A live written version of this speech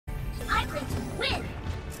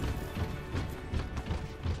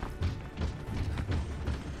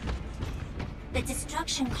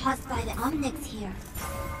destruction caused by the Omnics here.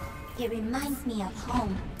 It reminds me of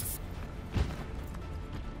home.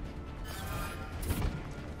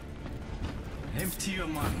 Empty your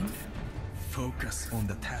mind. Focus on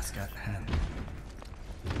the task at hand.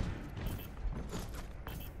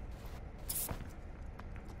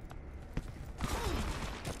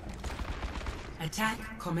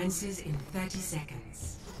 Attack commences in 30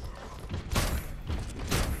 seconds.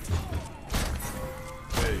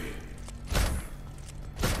 Hey.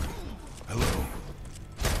 Hello.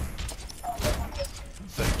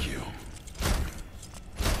 Thank you.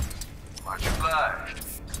 Much obliged.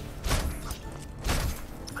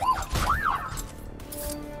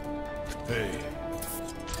 Hey.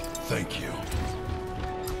 Thank you.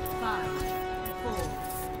 5, 4,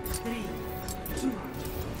 3, 2,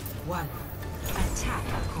 1. Attack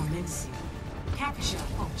commencing. Capture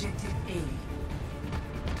objective A.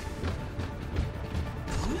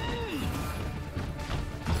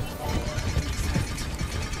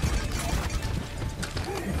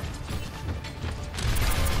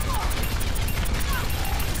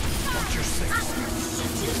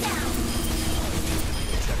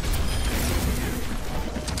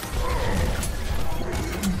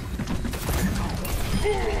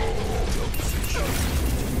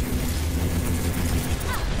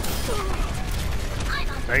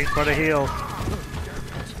 Thanks for the heal.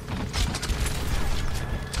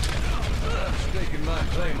 Staking my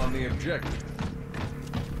claim on the objective.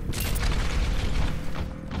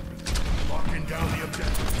 Locking down the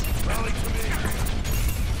objective. Rally to me.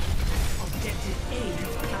 Objective A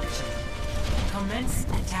captured. Commence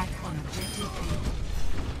attack on objective A.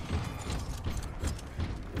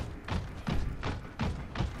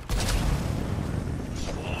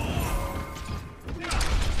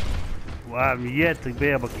 Well, I'm yet to be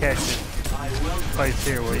able to catch it. Place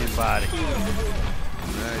here with anybody.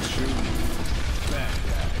 Nice shooting. Bad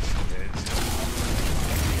guys, kids.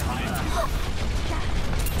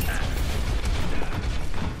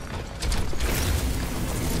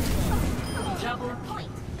 Double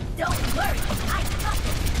point. Don't worry, I got it.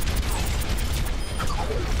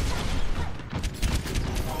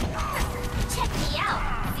 Check me out.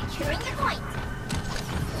 Securing the point.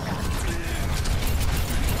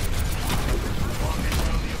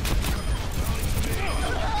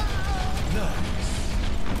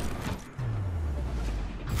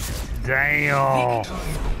 Damn.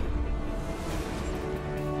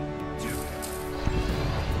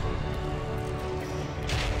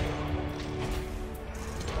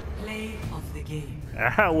 Play of the game.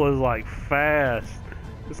 That was like fast.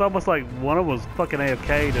 It's almost like one of them was fucking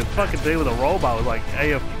AFK. The fucking dude with a robot was like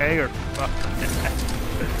AFK or something.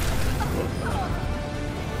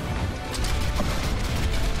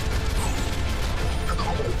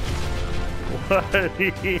 What an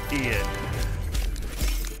idiot.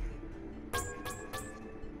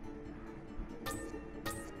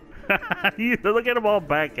 You look at them all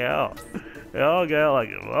back out. They all got like,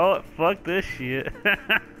 oh, fuck this shit.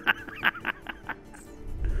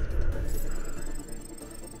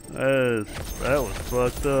 That was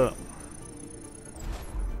fucked up.